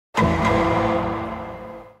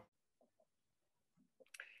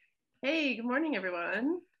Hey, good morning,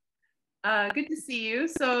 everyone. Good to see you.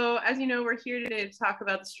 So, as you know, we're here today to talk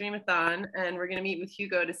about the Stream-a-thon, and we're going to meet with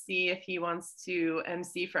Hugo to see if he wants to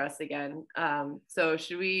MC for us again. So,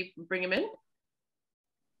 should we bring him in?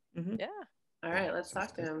 Yeah. All right, let's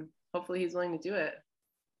talk to him. Hopefully, he's willing to do it.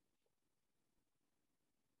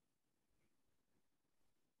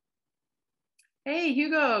 Hey,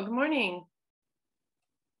 Hugo, good morning.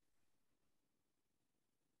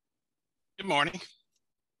 Good morning.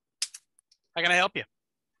 How can I help you?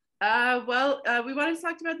 We wanted to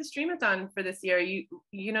talk about the Stream-a-thon for this year. You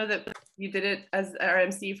know that you did it as our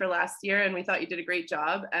MC for last year, and we thought you did a great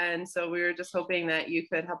job. And so we were just hoping that you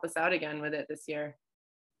could help us out again with it this year.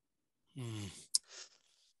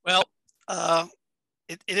 Well,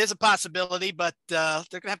 it is a possibility, but there are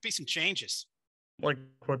going to have to be some changes. Like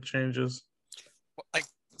what changes?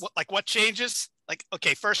 Like what changes? Like,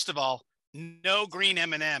 okay, first of all, no green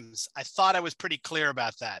M&Ms. I thought I was pretty clear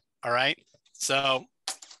about that. All right. So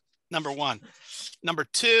number one. Number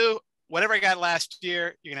two, whatever I got last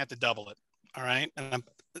year, you're gonna have to double it. All right. And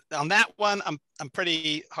on that one, I'm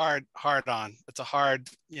pretty hard on. It's a hard,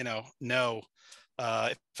 no,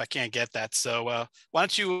 if I can't get that. So why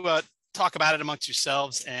don't you talk about it amongst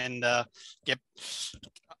yourselves and I'll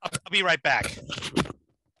be right back.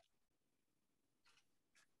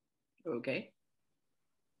 Okay.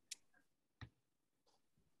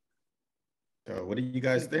 So what do you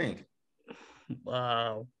guys think?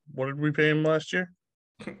 What did we pay him last year?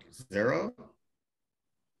 0?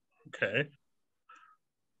 Okay.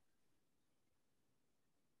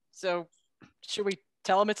 So should we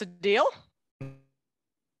tell him it's a deal?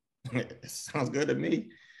 It sounds good to me.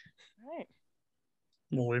 All right.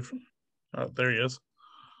 We'll wait for him. Oh, there he is.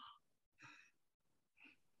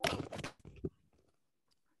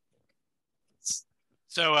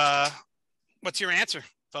 So what's your answer,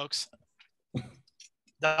 folks?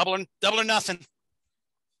 Double or nothing.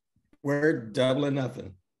 We're doubling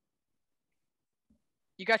nothing.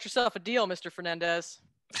 You got yourself a deal, Mr. Fernandez.